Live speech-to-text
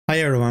Hi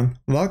everyone,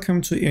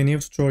 welcome to a new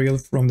tutorial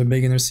from the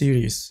beginner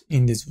series.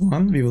 In this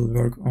one, we will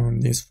work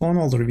on this phone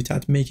holder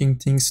without making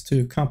things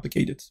too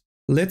complicated.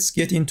 Let's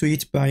get into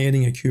it by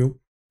adding a cube.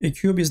 A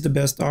cube is the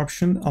best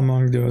option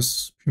among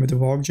those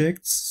primitive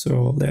objects,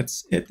 so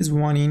let's add this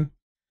one in.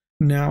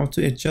 Now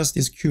to adjust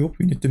this cube,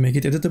 we need to make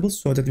it editable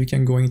so that we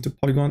can go into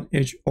polygon,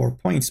 edge or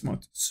points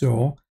mode.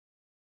 So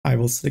I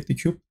will select the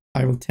cube,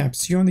 I will tap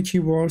C on the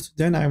keyboard,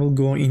 then I will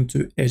go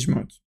into edge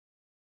mode.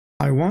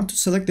 I want to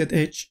select that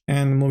edge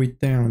and move it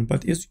down,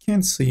 but as you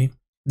can see,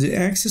 the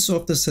axis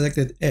of the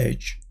selected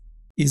edge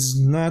is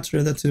not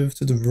relative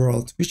to the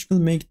world, which will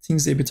make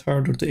things a bit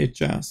harder to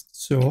adjust.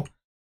 So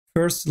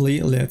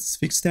firstly, let's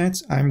fix that.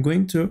 I'm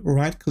going to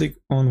right click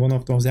on one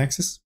of those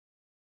axes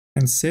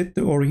and set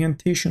the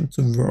orientation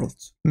to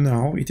world.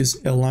 Now it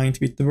is aligned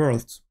with the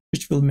world,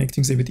 which will make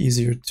things a bit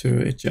easier to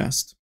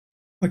adjust.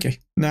 Okay,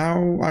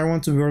 now I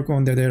want to work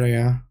on that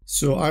area,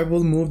 so I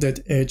will move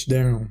that edge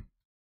down.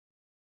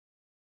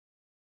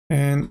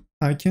 And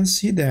I can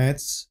see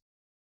that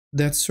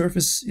that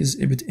surface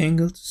is a bit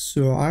angled,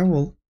 so I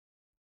will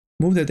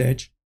move that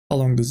edge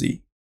along the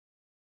Z.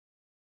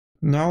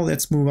 Now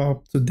let's move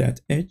up to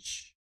that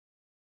edge.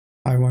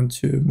 I want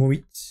to move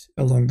it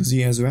along the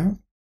Z as well.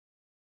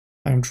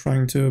 I'm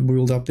trying to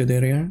build up that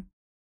area.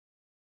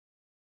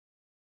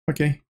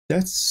 Okay,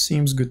 that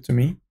seems good to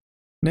me.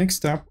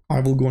 Next up, I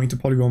will go into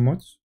polygon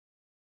mode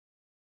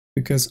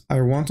because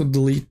I want to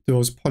delete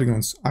those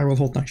polygons. I will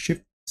hold my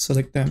shift,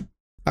 select them.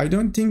 I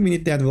don't think we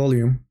need that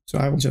volume, so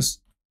I will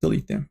just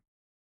delete them.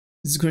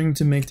 It's going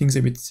to make things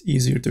a bit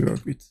easier to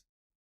work with.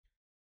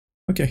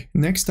 Okay,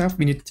 next up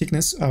we need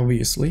thickness,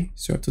 obviously.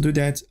 So to do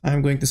that,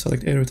 I'm going to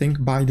select everything.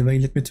 By the way,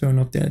 let me turn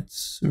off that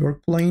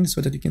work plane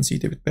so that you can see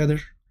it a bit better.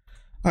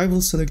 I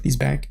will select this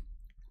back.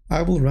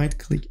 I will right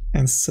click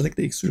and select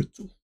the extrude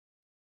tool.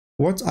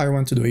 What I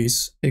want to do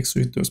is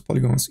extrude those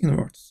polygons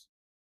inwards.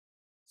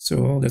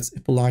 So let's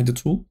apply the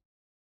tool.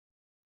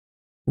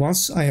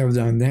 Once I have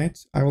done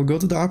that, I will go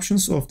to the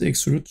options of the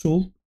extrude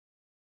tool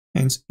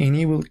and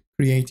enable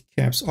create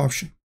caps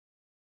option.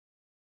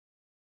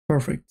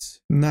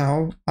 Perfect.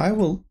 Now I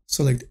will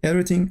select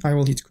everything. I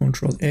will hit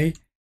Ctrl A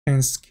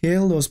and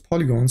scale those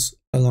polygons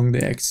along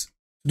the X.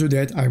 To do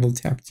that, I will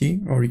tap T,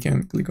 or you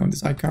can click on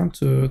this icon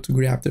to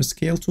grab the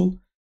scale tool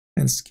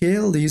and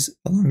scale these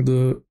along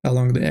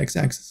the X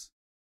axis.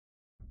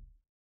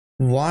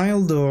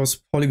 While those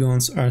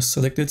polygons are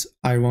selected,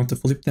 I want to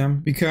flip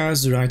them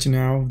because right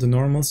now the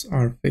normals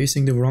are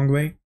facing the wrong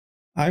way.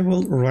 I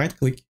will right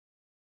click,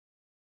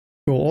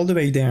 go all the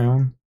way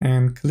down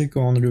and click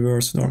on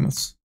reverse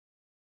normals.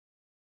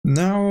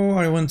 Now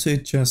I want to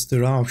adjust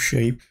the rough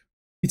shape.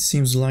 It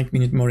seems like we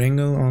need more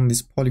angle on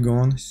this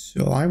polygon,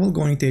 so I will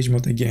go into edge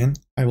mode again.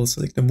 I will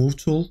select the move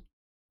tool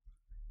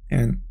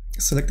and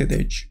select that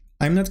edge.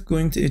 I'm not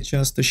going to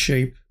adjust the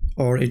shape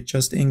or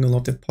adjust the angle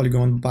of that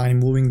polygon by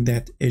moving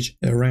that edge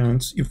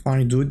around. If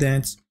I do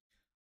that,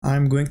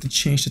 I'm going to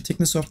change the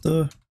thickness of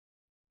the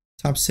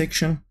top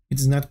section.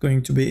 It's not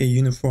going to be a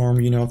uniform,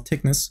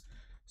 thickness.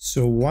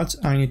 So what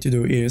I need to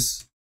do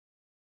is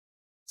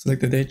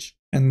select that edge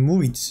and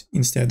move it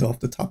instead of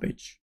the top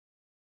edge,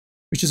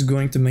 which is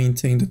going to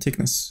maintain the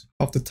thickness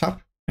of the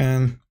top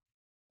and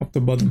of the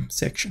bottom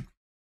section.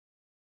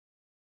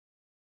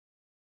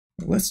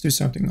 Let's do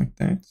something like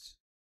that.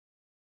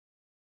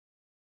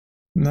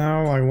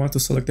 Now I want to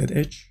select that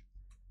edge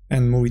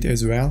and move it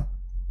as well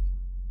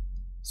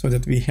so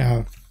that we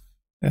have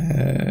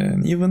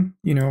an even,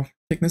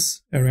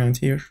 thickness around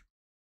here.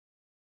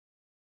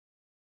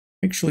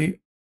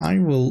 Actually, I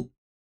will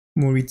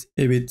move it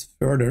a bit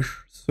further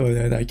so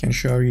that I can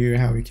show you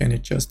how we can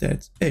adjust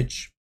that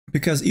edge.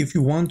 Because if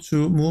you want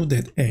to move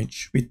that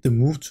edge with the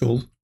move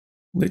tool,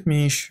 let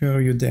me show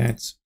you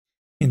that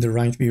in the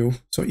right view.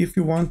 So if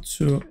you want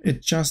to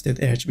adjust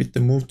that edge with the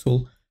move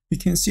tool, you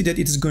can see that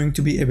it is going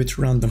to be a bit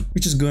random,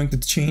 which is going to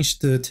change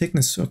the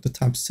thickness of the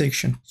top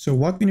section. So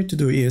what we need to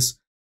do is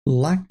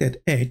lock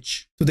that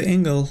edge to the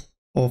angle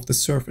of the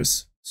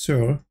surface.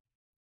 So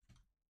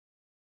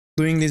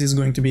doing this is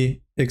going to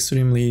be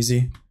extremely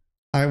easy.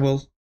 I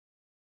will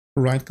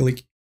right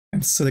click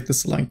and select the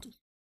slide tool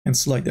and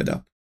slide that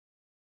up.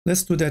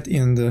 Let's do that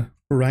in the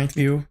right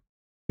view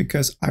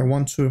because I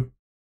want to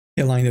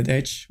align that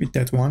edge with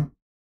that one.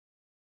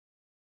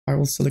 I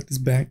will select this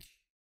back.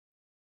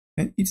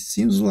 And it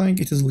seems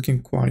like it is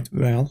looking quite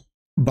well.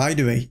 By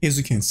the way, as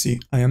you can see,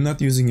 I am not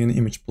using any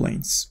image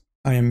planes.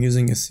 I am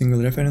using a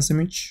single reference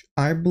image.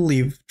 I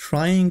believe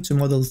trying to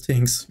model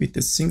things with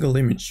a single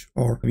image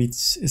or with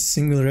a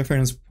single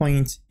reference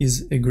point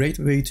is a great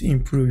way to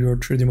improve your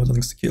 3D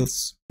modeling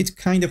skills. It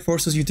kind of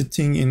forces you to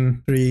think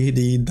in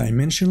 3D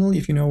dimensional,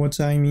 if you know what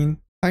I mean.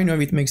 I know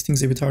it makes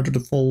things a bit harder to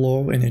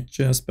follow and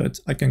adjust, but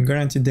I can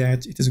guarantee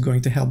that it is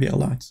going to help you a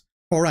lot.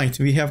 Alright,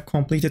 we have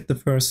completed the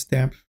first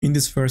step. In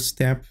this first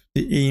step,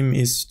 the aim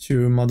is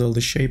to model the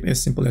shape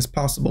as simple as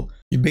possible.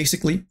 You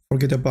basically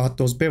forget about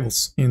those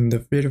bevels in the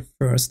very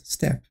first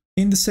step.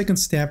 In the second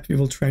step, we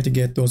will try to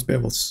get those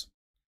bevels.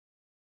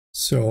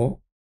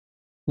 So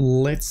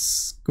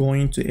let's go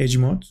into edge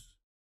mode.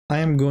 I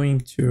am going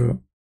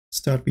to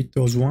start with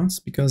those ones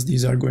because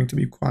these are going to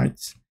be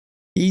quite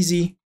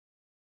easy.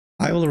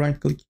 I will right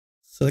click,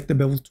 select the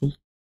bevel tool,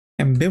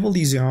 and bevel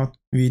these out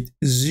with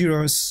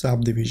 0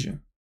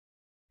 subdivision.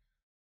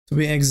 To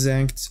be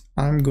exact,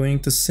 I'm going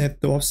to set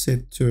the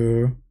offset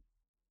to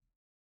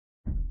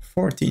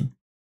 14.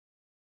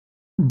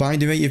 By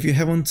the way, if you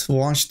haven't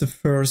watched the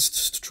first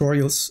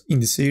tutorials in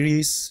the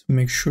series,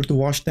 make sure to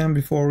watch them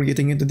before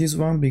getting into this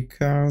one,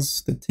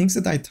 because the things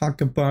that I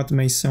talk about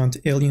may sound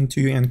alien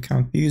to you and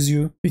confuse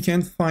you. You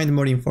can find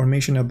more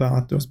information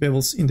about those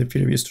bevels in the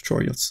previous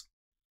tutorials.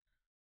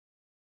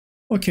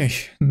 Okay,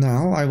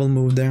 now I will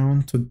move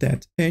down to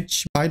that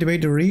edge. By the way,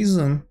 the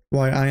reason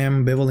why I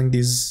am beveling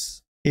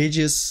these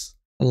edges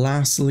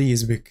lastly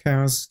is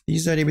because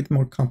these are a bit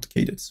more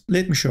complicated.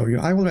 Let me show you.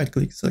 I will right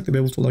click, select the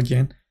bevel tool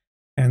again,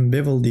 and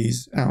bevel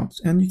these out.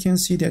 And you can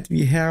see that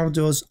we have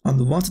those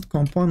unwanted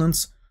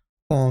components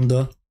on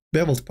the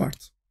beveled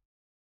part,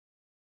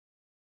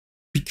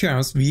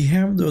 because we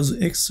have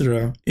those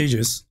extra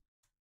edges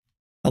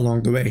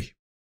along the way.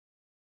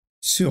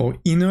 So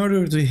in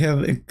order to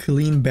have a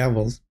clean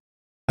bevel,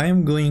 I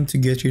am going to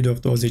get rid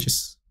of those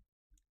edges.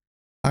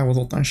 I will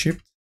hold down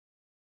Shift,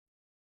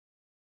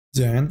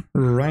 then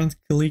right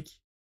click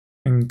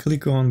and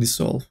click on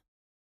Dissolve.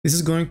 This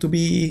is going to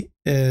be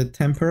a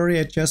temporary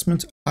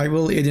adjustment. I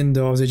will add in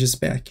those edges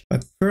back.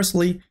 But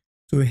firstly,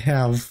 to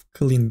have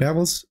clean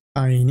bevels,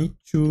 I need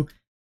to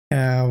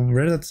have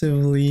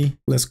relatively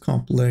less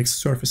complex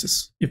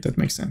surfaces, if that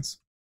makes sense.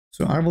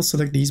 So I will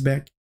select these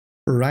back,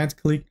 right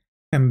click,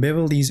 and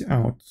bevel these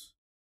out.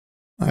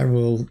 I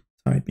will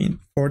type in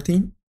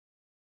 14.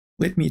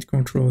 Let me hit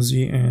Ctrl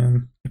Z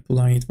and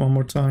apply it one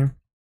more time.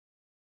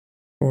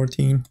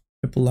 14,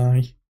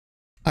 apply.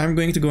 I'm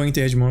going to go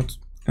into edge mode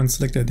and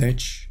select that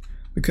edge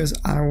because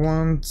I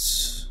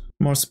want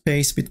more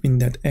space between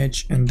that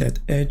edge and that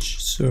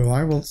edge. So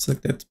I will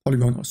select that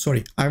polygon. Oh,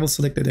 sorry, I will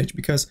select that edge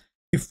because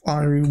if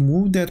I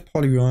remove that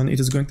polygon, it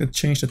is going to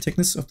change the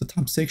thickness of the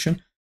top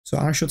section. So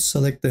I should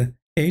select the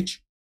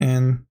edge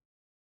and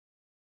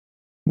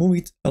move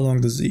it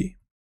along the Z.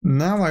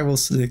 Now I will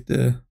select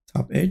the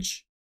top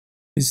edge.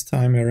 This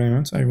time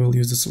around, I will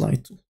use the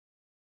slide tool.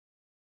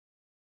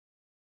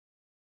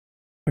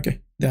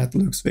 Okay, that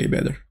looks way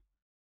better.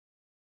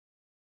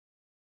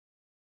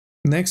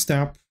 Next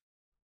up,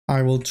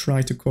 I will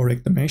try to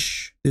correct the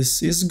mesh.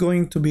 This is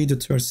going to be the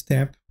third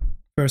step.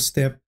 First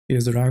step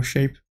is the round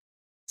shape.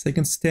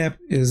 Second step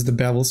is the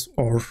bevels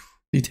or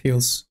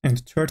details. And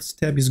third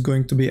step is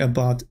going to be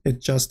about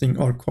adjusting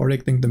or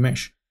correcting the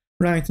mesh.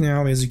 Right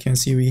now, as you can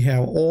see, we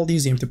have all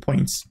these empty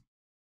points.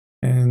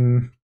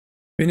 And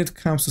when it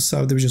comes to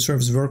subdivision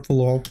surface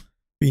workflow,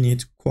 we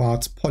need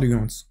quad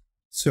polygons.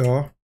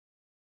 So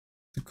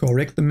to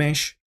correct the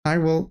mesh, I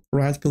will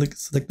right click,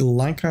 select the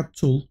line cut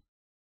tool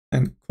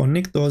and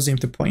connect those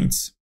empty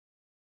points.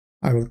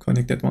 I will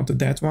connect that one to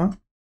that one,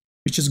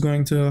 which is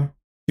going to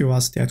give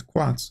us that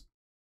quad.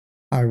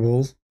 I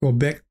will go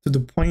back to the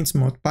points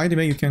mode. By the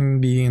way, you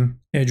can be in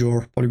edge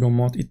or polygon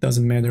mode. It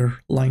doesn't matter.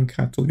 Line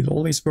cut tool will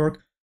always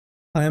work.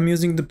 I am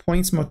using the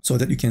points mode so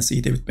that you can see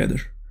it a bit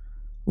better.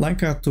 Line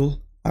cut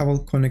tool, I will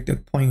connect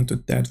that point to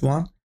that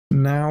one.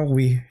 Now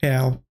we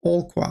have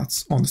all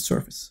quads on the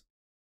surface.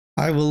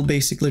 I will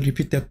basically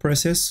repeat that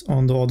process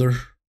on the other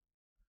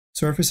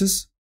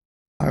surfaces.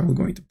 I will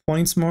go into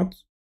points mode,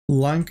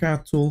 line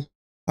cut tool.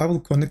 I will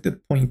connect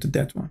that point to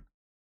that one.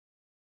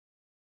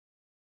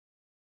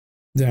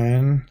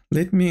 Then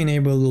let me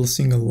enable a little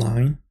single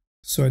line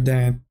so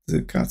that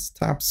the cut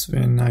stops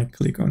when I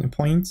click on a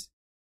point.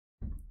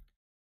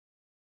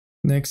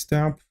 Next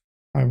up,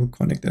 I will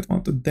connect that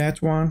one to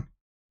that one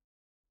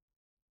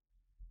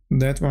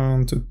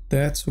to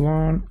that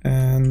one,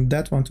 and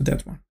that one to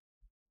that one.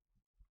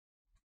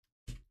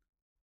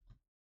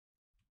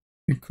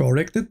 We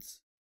corrected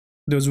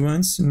those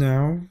ones.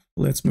 Now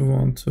let's move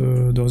on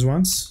to those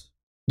ones,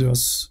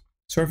 those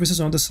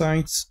surfaces on the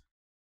sides.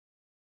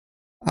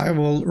 I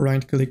will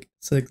right click,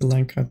 select the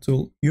line cut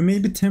tool. You may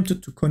be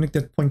tempted to connect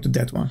that point to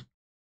that one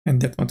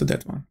and that one to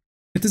that one.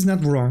 It is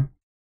not wrong,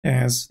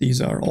 as these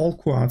are all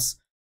quads,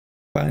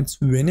 but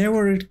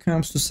whenever it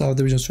comes to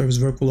subdivision surface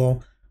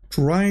workflow,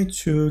 try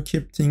to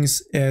keep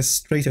things as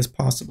straight as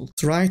possible.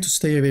 Try to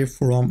stay away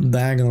from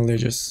diagonal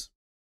edges.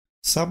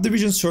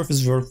 Subdivision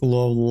surface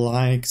workflow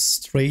likes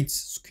straight,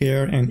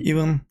 square, and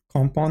even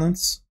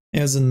components.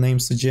 As the name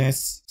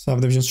suggests,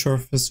 subdivision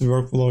surface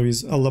workflow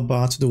is all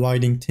about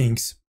dividing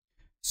things.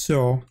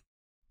 So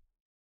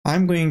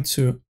I'm going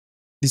to,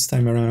 this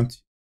time around,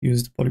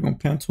 use the polygon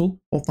pen tool,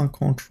 hold down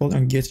Ctrl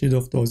and get rid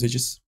of those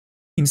edges.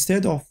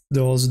 Instead of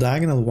those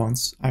diagonal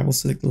ones, I will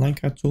select the line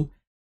cut tool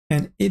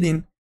and add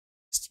in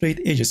straight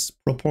edges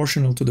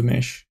proportional to the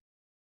mesh,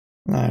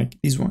 like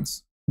these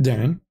ones.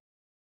 Then,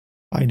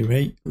 by the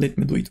way, let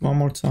me do it one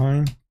more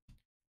time.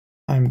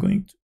 I'm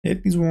going to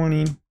add this one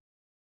in,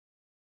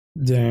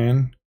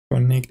 then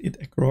connect it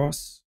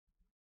across.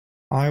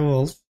 I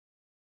will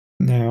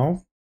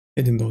now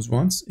add in those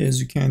ones.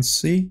 As you can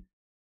see,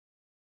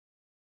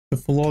 the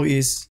flow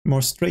is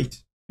more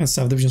straight, and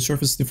subdivision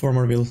surface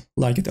deformer will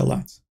like it a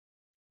lot.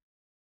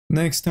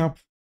 Next up,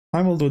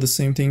 I will do the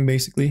same thing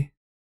basically.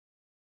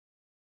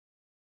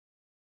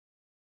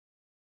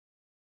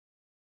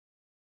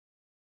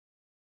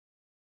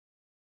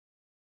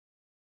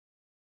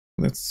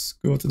 Let's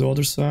go to the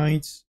other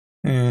side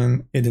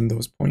and add in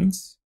those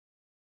points.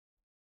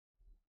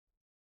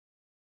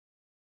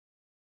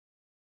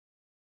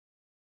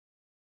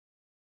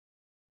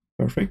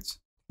 Perfect.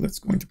 Let's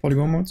go into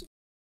polygon mode.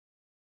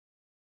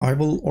 I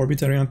will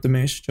orbit around the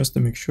mesh just to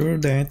make sure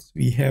that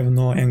we have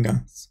no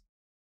angles.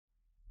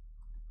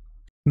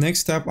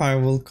 Next up, I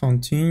will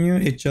continue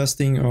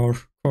adjusting or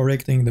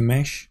correcting the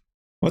mesh.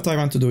 What I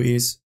want to do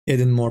is add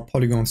in more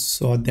polygons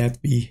so that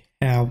we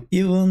have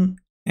even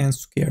and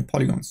square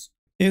polygons.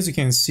 As you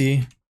can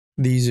see,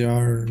 these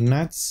are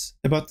not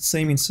about the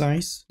same in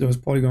size, those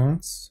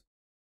polygons.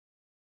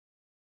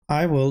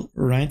 I will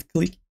right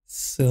click,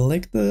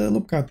 select the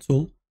loop cut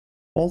tool,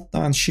 hold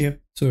down shift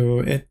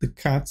to add the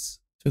cuts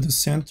to the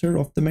center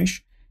of the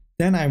mesh.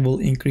 Then I will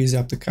increase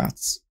up the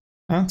cuts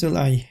until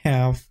I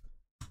have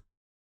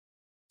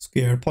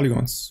square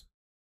polygons.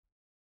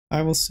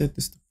 I will set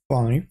this to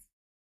 5.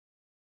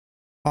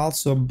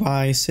 Also,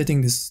 by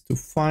setting this to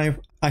 5,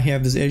 I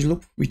have this edge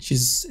loop, which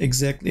is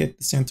exactly at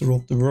the center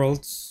of the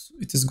world.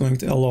 It is going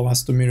to allow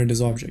us to mirror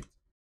this object.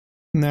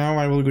 Now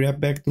I will grab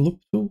back the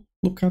loop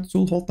cut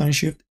tool, hold down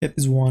shift, add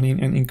this one in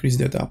and increase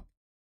that up.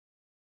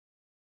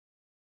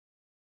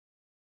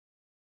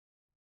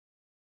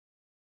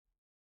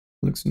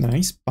 Looks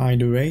nice. By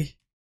the way,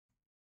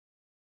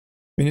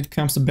 when it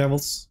comes to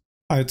bevels,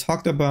 I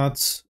talked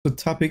about the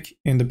topic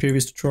in the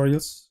previous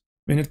tutorials.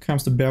 When it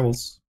comes to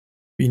bevels,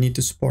 we need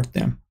to support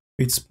them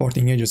with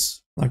supporting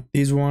edges like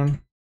this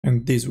one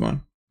and this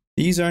one.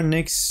 These are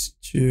next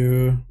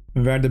to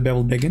where the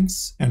bevel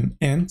begins and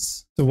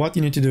ends. So what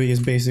you need to do is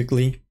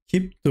basically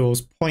keep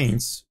those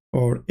points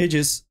or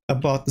edges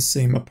about the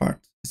same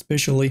apart,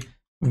 especially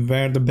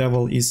where the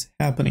bevel is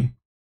happening.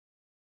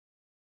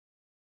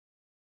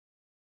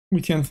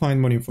 We can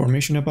find more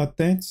information about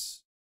that,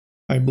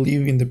 I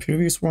believe, in the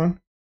previous one.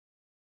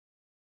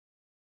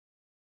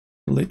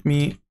 Let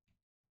me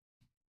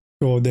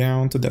go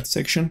down to that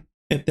section,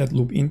 add that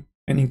loop in,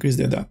 and increase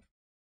that up.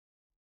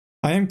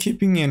 I am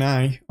keeping an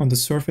eye on the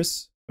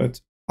surface,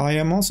 but I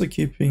am also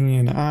keeping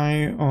an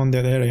eye on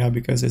that area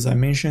because, as I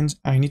mentioned,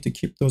 I need to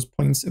keep those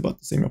points about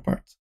the same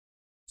apart.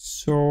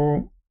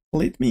 So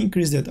let me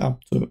increase that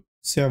up to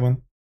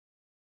 7.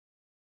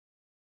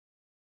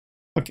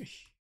 Okay.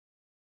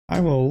 I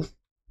will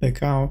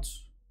back out.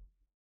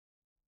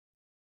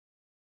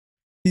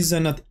 These are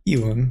not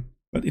even,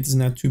 but it is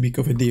not too big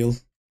of a deal.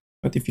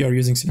 But if you are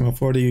using Cinema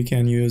 4D, you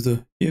can use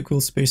the equal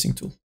spacing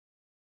tool.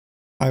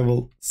 I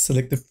will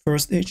select the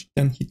first edge,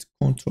 then hit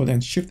Ctrl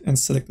and Shift and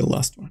select the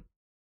last one.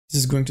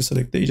 This is going to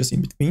select the edges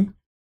in between.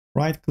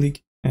 Right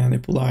click and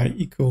apply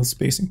equal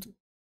spacing tool.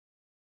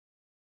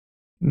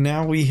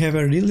 Now we have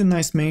a really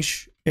nice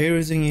mesh.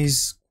 Everything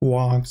is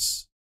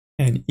quarks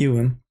and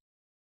even.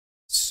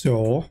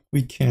 So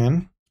we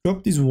can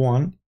drop this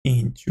one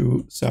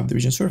into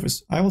subdivision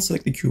surface. I will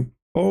select the cube,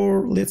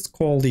 or let's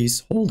call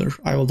this holder.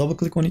 I will double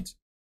click on it.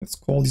 Let's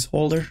call this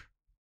holder,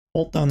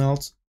 hold down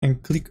Alt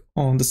and click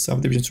on the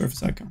subdivision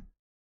surface icon.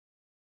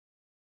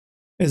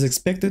 As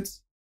expected,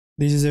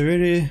 this is a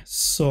very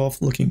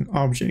soft looking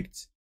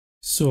object.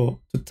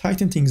 So to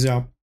tighten things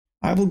up,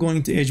 I will go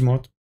into edge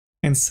mode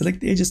and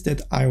select the edges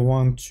that I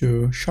want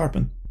to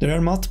sharpen. There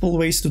are multiple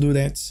ways to do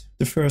that.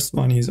 The first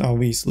one is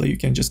obviously you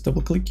can just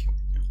double click,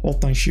 hold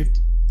down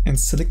shift and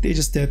select the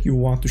edges that you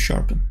want to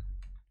sharpen.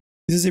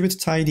 This is a bit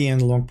tidy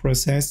and long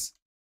process,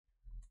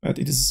 but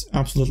it is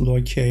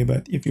absolutely okay.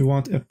 But if you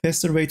want a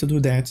faster way to do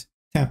that,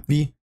 tap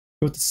V,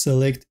 go to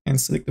select and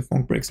select the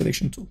funk break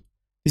selection tool.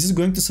 This is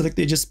going to select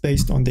the edges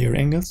based on their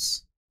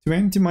angles.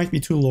 20 might be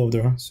too low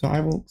though, so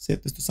I will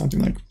set this to something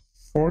like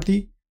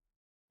 40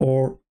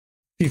 or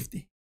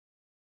 50.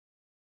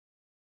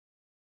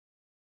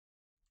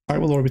 I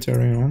will orbit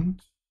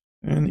around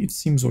and it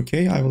seems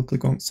okay. I will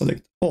click on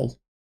select all.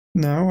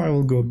 Now I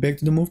will go back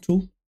to the move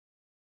tool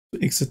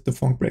to exit the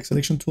funk break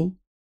selection tool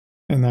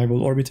and I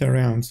will orbit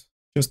around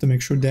just to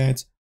make sure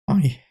that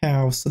I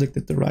have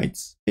selected the right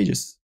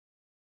edges.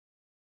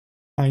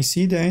 I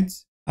see that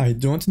I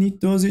don't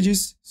need those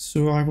edges,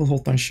 so I will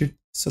hold down shift,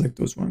 select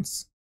those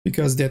ones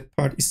because that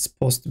part is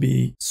supposed to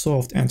be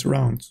soft and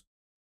round.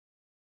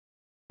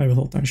 I will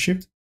hold down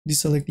shift,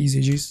 deselect these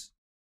edges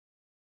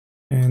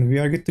and we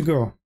are good to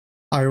go.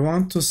 I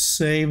want to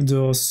save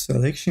those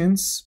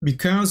selections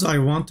because I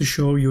want to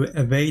show you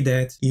a way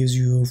that gives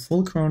you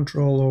full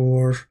control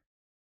over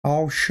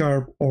how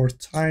sharp or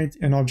tight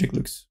an object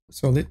looks.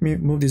 So let me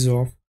move this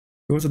off,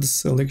 go to the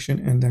selection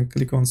and then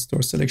click on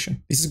store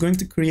selection. This is going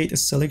to create a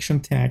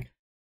selection tag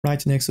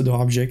right next to the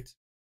object.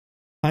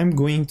 I'm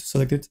going to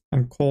select it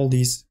and call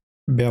this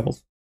bevel.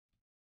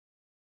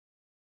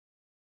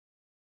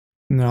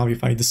 Now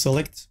if I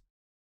deselect,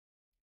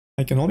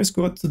 I can always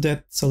go to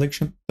that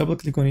selection, double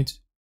click on it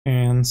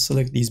and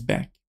select these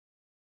back.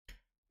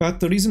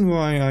 But the reason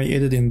why I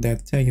added in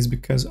that tag is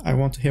because I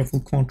want to have full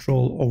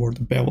control over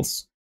the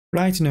bevels.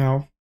 Right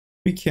now,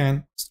 we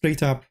can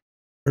straight up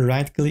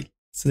right click,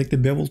 select the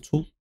bevel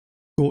tool,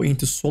 go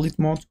into solid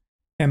mode,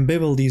 and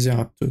bevel these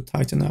out to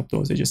tighten up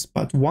those edges.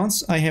 But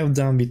once I have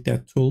done with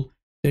that tool,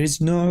 there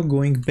is no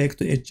going back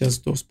to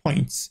adjust those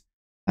points.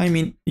 I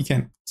mean, you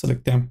can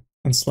select them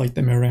and slide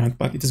them around,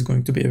 but it is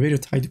going to be a very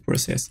tidy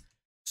process.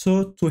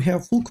 So to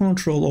have full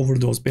control over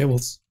those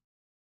bevels,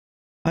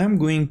 I'm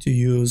going to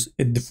use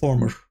a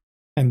deformer,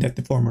 and that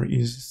deformer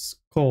is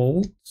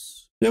called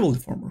bevel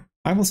deformer.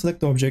 I will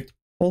select the object,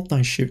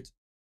 Alt-Shift,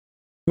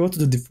 go to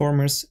the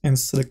deformers and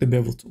select the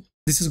bevel tool.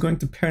 This is going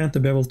to parent the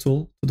bevel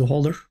tool to the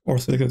holder or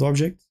selected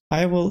object.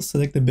 I will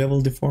select the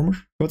bevel deformer,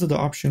 go to the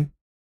option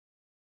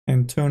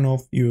and turn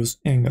off use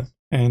angle.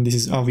 And this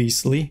is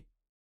obviously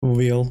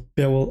will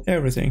bevel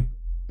everything.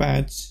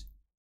 But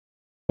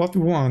what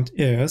we want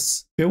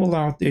is bevel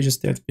out the edges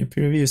that we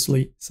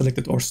previously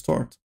selected or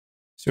stored.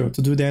 So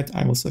to do that,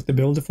 I will select the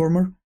bevel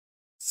deformer,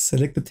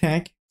 select the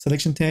tag,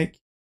 selection tag,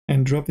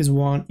 and drop this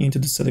one into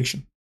the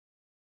selection.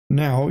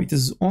 Now it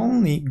is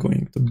only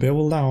going to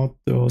bevel out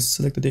those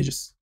selected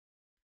edges.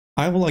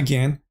 I will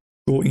again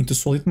go into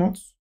solid mode.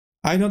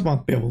 I don't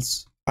want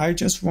bevels. I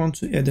just want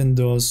to add in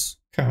those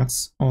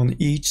cuts on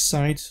each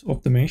side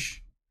of the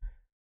mesh.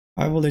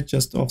 I will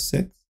adjust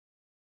offset.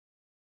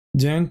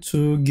 Then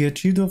to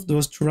get rid of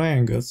those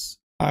triangles,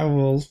 I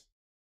will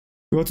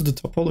go to the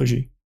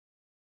topology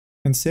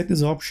and set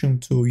this option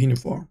to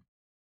uniform.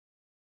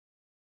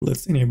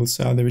 Let's enable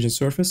subdivision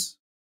surface.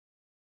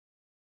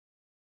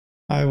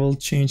 I will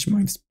change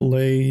my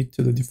display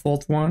to the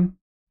default one.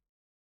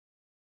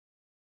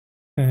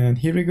 And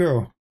here we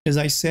go. As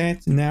I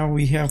said, now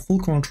we have full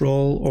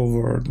control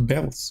over the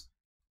bevels.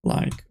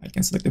 Like I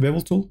can select the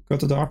bevel tool, go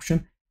to the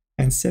option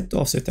and set the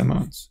offset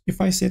amount.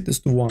 If I set this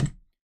to 1,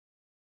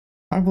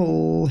 I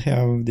will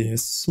have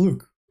this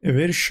look, a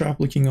very sharp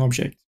looking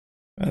object.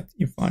 But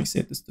if I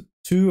set this to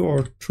 2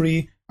 or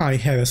 3, I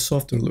have a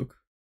softer look.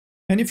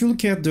 And if you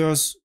look at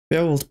those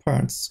beveled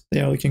parts,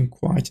 they are looking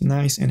quite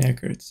nice and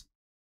accurate.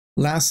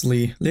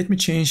 Lastly, let me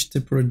change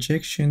the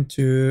projection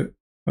to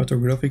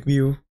orthographic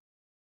view.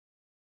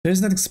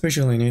 There's nothing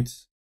special in it.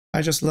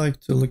 I just like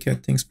to look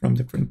at things from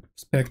different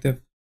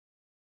perspective.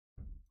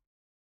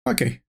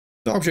 Okay,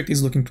 the object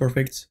is looking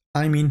perfect.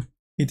 I mean,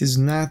 it is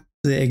not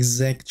the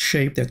exact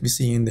shape that we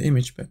see in the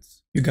image, but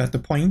you got the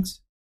point.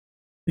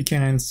 You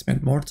can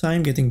spend more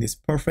time getting this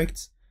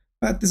perfect,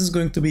 but this is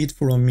going to be it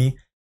from me.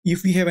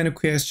 If you have any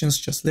questions,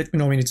 just let me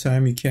know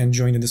anytime. You can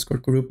join the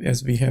Discord group,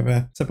 as we have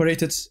a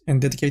separated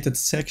and dedicated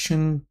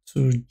section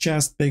to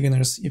just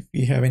beginners. If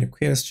you have any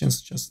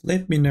questions, just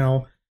let me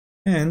know,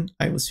 and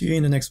I will see you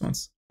in the next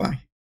ones.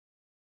 Bye.